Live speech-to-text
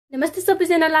नमस्ते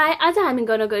सबैजनालाई आज हामी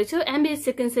गर्न गएछौं MBS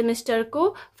सेकेन्ड सेमेस्टरको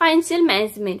फाइनान्शियल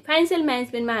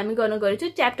म्यानेजमेन्ट मा हामी गर्न गएछौं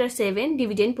च्याप्टर 7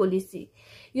 डिभिडेन्ड पोलिसी।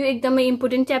 यो एकदमै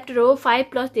इम्पोर्टेन्ट च्याप्टर हो। 5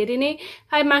 प्लस धेरै नै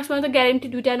 5 मार्क्समा त ग्यारेन्टी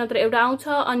दुईटा नत्र एउटा आउँछ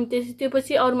अनि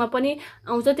त्यसपछि अरुमा पनि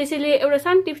आउँछ। त्यसैले एउटा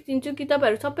सानो टिप्स दिन्छु कि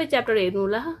तपाईहरु सबै च्याप्टर हेर्नु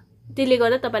होला। त्यसले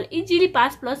गर्दा तपाईलाई easily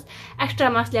pass plus extra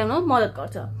marks ल्याउन मद्दत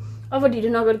गर्छ। अब ढिलो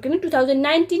नगरिकन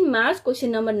 2019 मार्च क्वेशन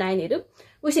नम्बर 9 हेरौं।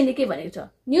 क्वेशनले के भनेको छ?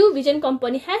 New vision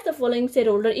company has the following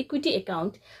shareholder equity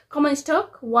account common stock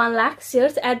 1 lakh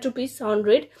shares at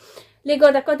 ₹100 ले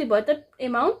गर्दा कति भयो त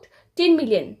amount 10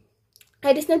 million,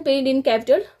 additional paid in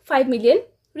capital 5 million,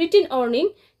 retain earning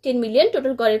 10 million,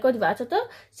 total गरेको कति भएको छ त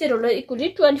shareholder equity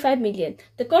 25 million.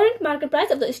 The current market price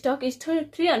of the stock is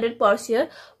 300 per share.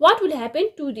 What will happen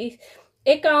to this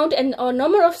account and a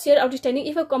number of share outstanding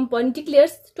if a company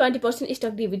declares 20%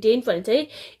 stock dividend? भने चाहिँ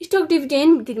stock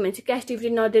dividend दिने भन्छ, cash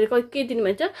dividend नदिएर के दिने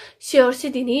भन्छ, share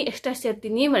चाहिँ दिने, एक्स्ट्रा शेयर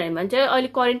दिने भनेर भन्छ। अहिले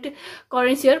करेन्ट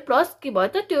शेयर प्लस के भयो त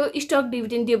त्यो स्टक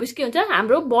डिभिडेन्ड दिएपछि के हुन्छ,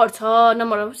 हाम्रो बढ्छ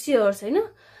नम्बर अफ शेयर्स हैन,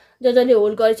 जसले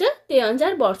होल्ड गरेछ त्यही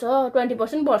अनुसार बढ्छ,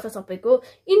 20% बढ्छ सबैको।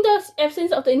 In the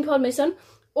absence of the information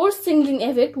or singling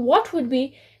effect, what would be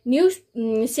new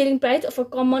selling price of a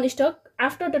common stock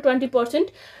after the 20%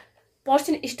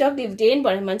 stock dividend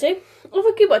भनेर भन्छ।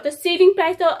 अब के भयो त सेलिङ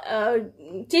प्राइस त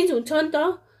चेन्ज हुन्छ नि त,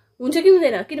 हुन्छ कि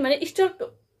हुँदैन? किनभने स्टक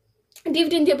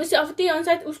डिभिडेन्ड दिएपछि अब त्यही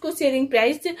अनुसार उसको सेलिङ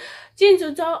प्राइस चेन्ज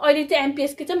हुन्छ। अहिले चाहिँ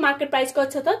एमपीएस के छ, मार्केट प्राइस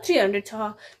कति छ त 300 छ,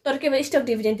 तर के भयो स्टक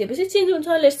डिभिडेन्ड दिएपछि चेन्ज हुन्छ।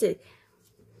 लेट्स से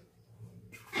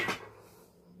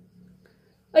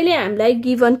अहिले हामीलाई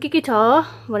गिभन के छ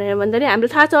भनेर भन्दाखेरि हाम्रो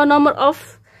थाहा छ नम्बर अफ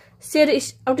शेयर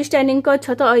आउटस्ट्यान्डिङ कति छ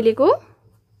त अहिलेको,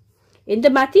 हेर्नु त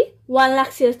माथि 1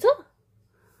 लाख शेयर छ,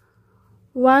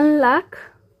 1 लाख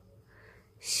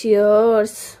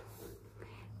शेयर्स।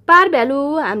 पार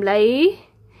भ्यालु हामीलाई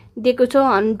दिएको छ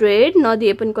 100,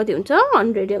 नदिए पनि कति हुन्छ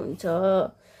 100 हुन्छ।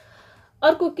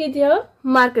 अर्को के दियो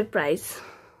मार्केट प्राइस।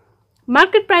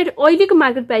 मार्केट प्राइस अहिलेको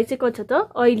मार्केट प्राइस चाहिँ कति छ त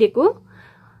अहिलेको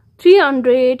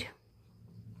 300।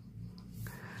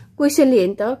 क्वेशनले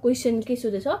हेर्नु त, क्वेशन के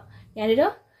सोधेछ यहाँनिर,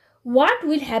 what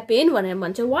will happen भनेर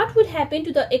भन्छ। what will happen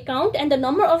to the account and the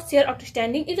number of share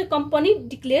outstanding if the company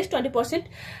declares 20%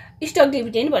 stock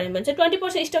dividend भनेर भन्छ।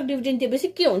 20% stock dividend दिएपछि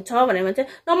के हुन्छ भनेर भन्छ।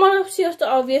 नम्बर अफ शेयर्स त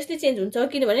अभियसली चेन्ज हुन्छ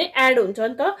किनभने एड हुन्छ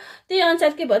नि त, त्यही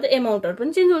अनुसार के भयो त अमाउन्टहरु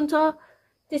पनि चेन्ज हुन्छ।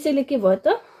 त्यसैले के भयो त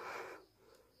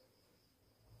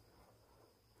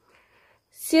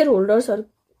shareholders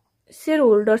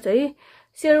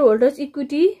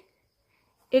equity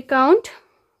account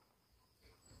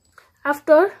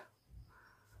after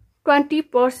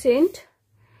 20%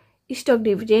 stock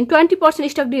dividend, 20%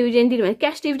 stock dividend दिने भने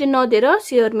क्याश डिभिडेन्ड नदिएर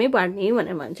शेयरमै बाँड्ने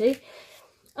भनेर भन्छ है।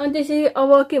 अनि त्यसै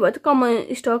अब के भयो त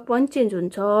कमन स्टक पनि चेन्ज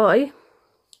हुन्छ है।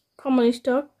 कमन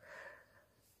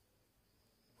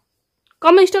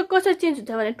स्टक कसरी चेन्ज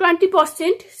हुन्छ भने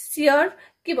 20% शेयर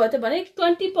के भयो त भने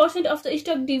 20% अफ द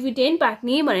स्टक डिभिडेन्ड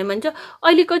बाँड्ने भनेर भन्छ।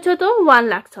 अहिलेको छ त 1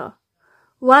 लाख छ,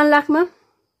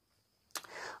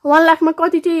 1 लाखमा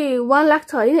कति चाहिँ 1 लाख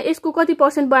छ हैन, यसको कति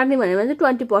पर्सेन्ट बाँड्ने भनेर भन्छ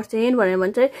 20% भनेर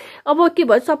भन्छ। अब के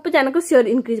भयो सबैजनाको शेयर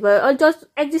इन्क्रिज भयो। अहिले जस्ट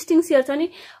एक्जिस्टिङ शेयर छ नि,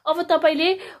 अब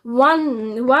तपाईले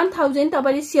 1000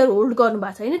 तपाईले शेयर होल्ड गर्नु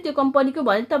भएको छ हैन त्यो कम्पनीको,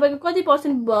 भने तपाईको कति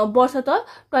पर्सेन्ट बढ्छ त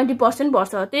 20%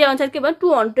 बढ्छ। त्यही अनुसार के भयो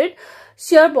 200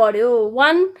 शेयर बढ्यो,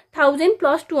 1000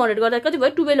 प्लस 200 गर्दा कति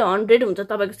भयो 1200 हुन्छ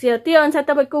तपाईको शेयर। त्यही अनुसार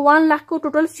तपाईको 1 लाखको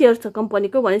टोटल शेयर छ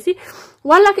कम्पनीको, भनेपछि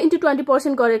 1 लाख इन्टु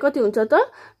 20% गरे कति हुन्छ त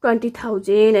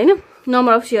 20000 हैन।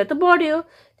 नम्बर अफ शेयर त बढ्यो,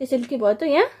 त्यसैले के भयो त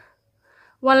यहाँ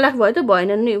 1 लाख भयो त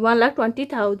भएन नि,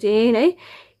 1,20,000 है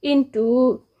इन्टु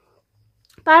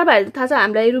पार भएर थाहा छ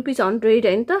हामीलाई ₹100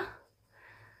 हैन त,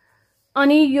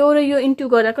 अनि यो र यो इन्टु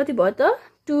गर्दा कति भयो त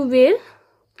 12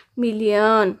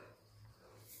 मिलियन।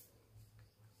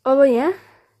 अब यहाँ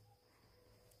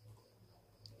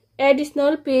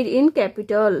एडिशनल पेड इन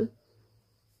क्यापिटल,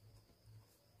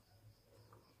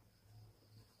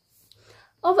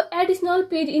 अब एडिशनल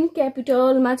पेड इन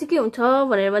क्यापिटलमा चाहिँ के हुन्छ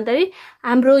भनेर भन्दाखेरि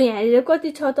हाम्रो यहाँनिर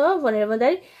कति छ त भनेर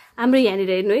भन्दाखेरि हाम्रो यहाँनिर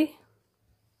हेर्नु है,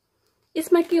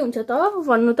 यसमा के हुन्छ त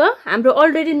भन्नु त हाम्रो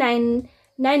अलरेडी 9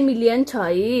 मिलियन छ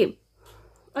है।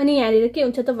 अनि यहाँनिर के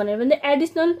हुन्छ त भनेर भन्दा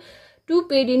additional to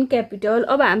paid in capital,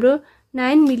 अब हाम्रो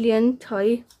 9 मिलियन छ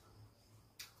है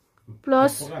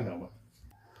प्लस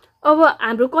अब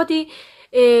हाम्रो कति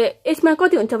यसमा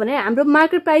कति हुन्छ भने हाम्रो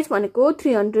मार्केट प्राइस भनेको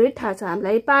 300 थाहा छ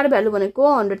हामीलाई, पार भ्यालु भनेको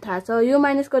 100 थाहा छ, यो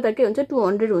माइनस गर्दा के हुन्छ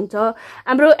 200 हुन्छ।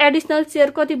 हाम्रो एडिशनल शेयर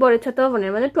कति बढेछ त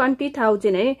भनेर भन्दा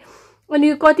 20000 है। अनि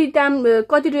यो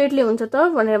कति रेटले हुन्छ त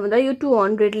भनेर भन्दा यो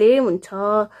 200 ले हुन्छ,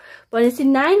 भनेपछि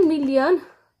 9 मिलियन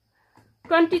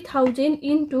 20,000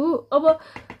 इन्टु अब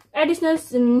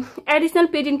एडिसनल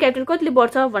पेड इन क्यापिटल कतिले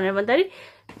बढ्छ भनेर भन्दाखेरि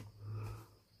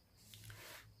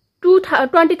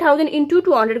 20,000 इन्टु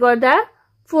 200 गर्दा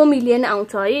 4 मिलियन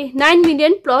आउँछ है 9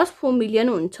 मिलियन प्लस 4 मिलियन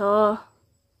हुन्छ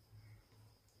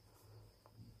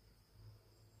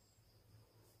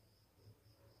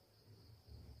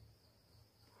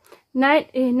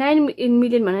 9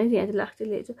 मिलियन भनेर यहाँ लाग्छ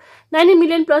लेख्छु 9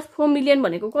 मिलियन प्लस 4 मिलियन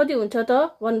भनेको कति हुन्छ त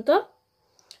भन्नु त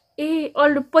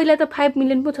पहिला त 5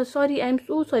 मिलियन पो छ sorry I am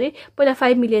so sorry पहिला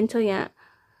 5 मिलियन छ यहाँ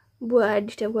बुवा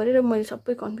डिस्टर्ब गरेर मैले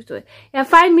सबै कन्फ्युज भएँ यहाँ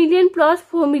 5 मिलियन प्लस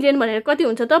 4 मिलियन भनेर कति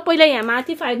हुन्छ त पहिला यहाँ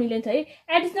माथि 5 मिलियन छ है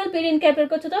एडिसनल पेड इन क्यापिटल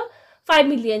कति छ त 5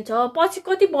 मिलियन छ पछि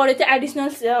कति बढ्यो चाहिँ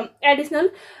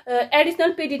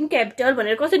एडिसनल पेड इन क्यापिटल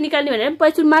भनेर कसरी निकाल्ने भनेर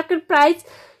पछि मार्केट प्राइस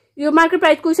यो मार्केट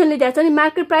प्राइस क्वेशनले दिएको छ नि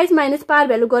मार्केट प्राइस माइनस पार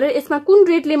भ्यालु गरेर यसमा कुन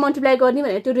रेटले मल्टिप्लाई गर्ने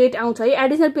भनेर त्यो रेट आउँछ है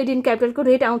एडिसनल पेड इन क्यापिटलको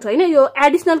रेट आउँछ हैन यो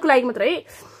एडिसनलको लागि मात्र है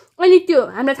अनि त्यो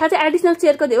हामीलाई थाहा छ एडिसनल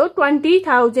शेयर कति हो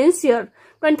 20,000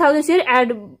 शेयर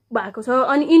एड भएको छ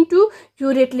अनि इन्टु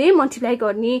यो रेटले मल्टिप्लाई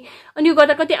गर्ने अनि यो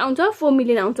गर्दा कति आउँछ 4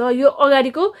 मिलियन आउँछ यो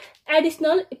अगाडिको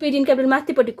एडिसनल पेड इन क्यापिटल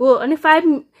माथिपट्टिको अनि 5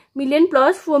 मिलियन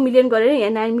प्लस 4 मिलियन गरेर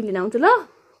यहाँ 9 मिलियन आउँछ ल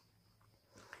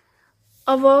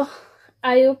अब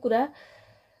आयो कुरा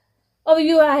अब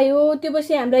यो आयो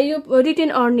त्यसपछि हामीलाई यो रिटेन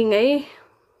अर्निङ है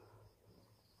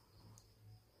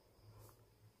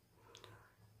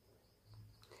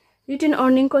रिटेन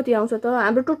अर्निङ कति आउँछ त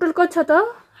हाम्रो टोटल कति छ त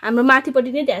हाम्रो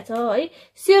माथिपट्टि नै दिएको छ है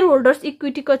शेयर होल्डर्स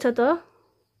इक्विटी कति छ त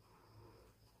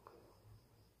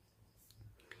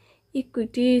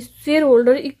इक्विटी शेयर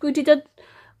होल्डर इक्विटी त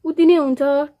उति नै हुन्छ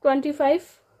 25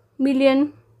 million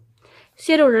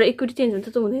share holder equity change हुन्छ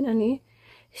त हुँदैन नि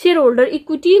शेयर होल्डर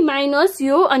इक्विटी माइनस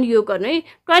यो अनि यो गर्नु है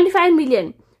 25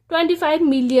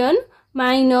 million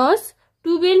minus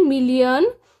 12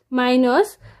 million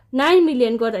minus 9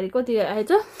 million गर्दाखेरि कति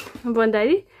आएछ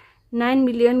भन्दाखेरि 9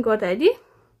 मिलियन गर्दाखेरि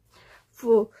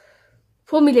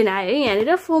 4 मिलियन आयो है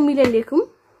यहाँनिर 4 मिलियन लेखौँ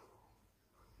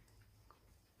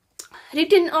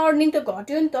रिटेन अर्निङ त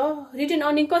घट्यो नि त रिटेन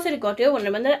अर्निङ कसरी घट्यो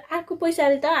भनेर भन्दा आएको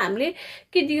पैसाले त हामीले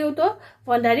के दियो त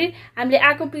भन्दाखेरि हामीले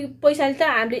आएको पैसाले त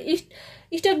हामीले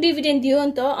स्टक डिभिडेन्ड दियो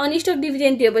नि त अनि स्टक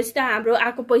डिभिडेन्ड दिएपछि त हाम्रो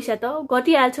आएको पैसा त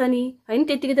घटिहाल्छ नि हैन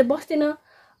त्यतिकै त बस्दैन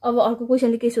अब अर्को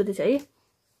क्वेशनले के सोधेछ है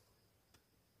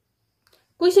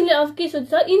क्वेशनले अब के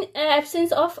सोधेछ in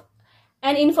absence of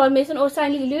an information और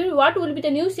साइनली what will be the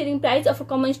new selling price of a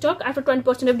common stock after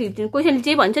 20% of dividend क्वेशनले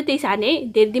जे भन्छ त्यही सार्ने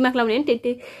धेरै दिमाग लाउने नि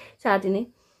त्यही सार्दिने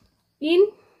in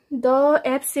the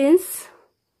absence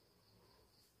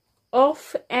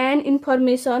of an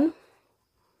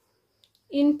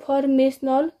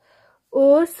informational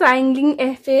or signaling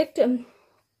effect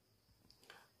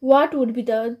what would be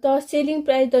the selling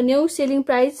price the new selling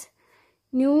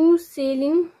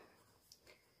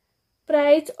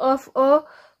price of a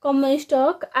common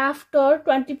stock after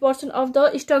 20% of the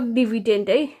stock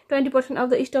dividend है 20%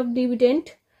 of the stock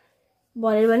dividend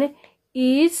भनेर भने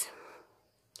is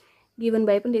given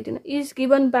by पनि लेख्दिन is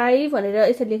given by भनेर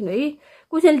यसरी लेख्नु है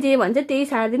क्वेशनले जे भन्छ त्यही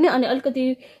सार्दिने अनि अलिकति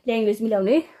ल्याङ्ग्वेज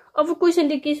मिलाउने अब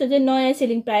क्वेशनले के सोध्छ नयाँ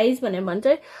सेलिङ प्राइस भनेर भन्छ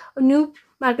न्यू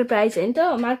मार्केट प्राइस हैन त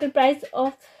market price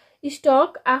of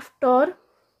stock after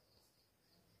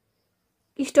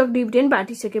stock dividend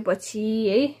बाटिसकेपछि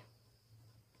है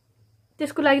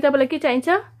त्यसको लागि तपाईलाई के चाहिन्छ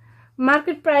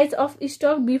market price of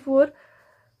stock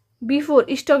before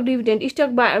stock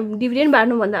dividend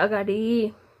बाड्नु भन्दा अगाडि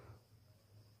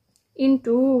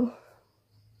into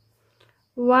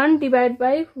 1 divide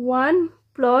by 1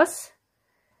 plus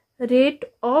rate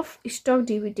of stock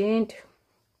dividend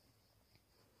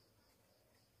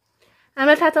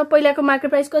हामीलाई थाहा छ पहिलाको मार्केट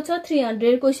प्राइस कति छ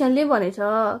 300 क्वेशनले भनेछ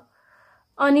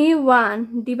अनि 1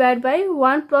 divide by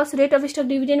 1 plus rate of stock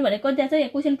dividend भनेको कति छ यहाँ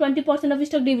क्वेशन 20% अफ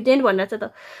स्टक डिभिडेन्ड भनेको छ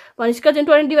त भनेपछि कति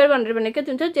 20 डिभाइड बाइ 100 भनेको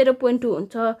कति हुन्छ 0.2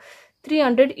 हुन्छ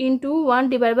 300 into 1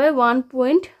 divide by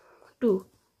 1.2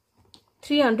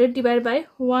 300 divide by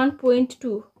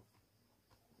 1.2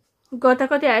 गर्दा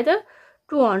कति आयो त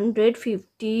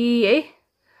 250 है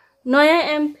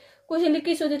नयाँ क्वेशनले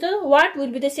के सोधेछ what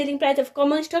will be the selling price of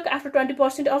common stock after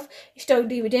 20% of stock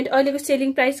dividend अहिलेको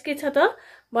सेलिङ प्राइस के छ त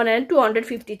भनेर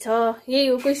 250 छ यही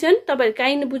हो क्वेशन तपाईहरु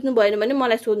काइन बुझ्नु भएन भने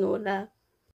मलाई सोध्नु होला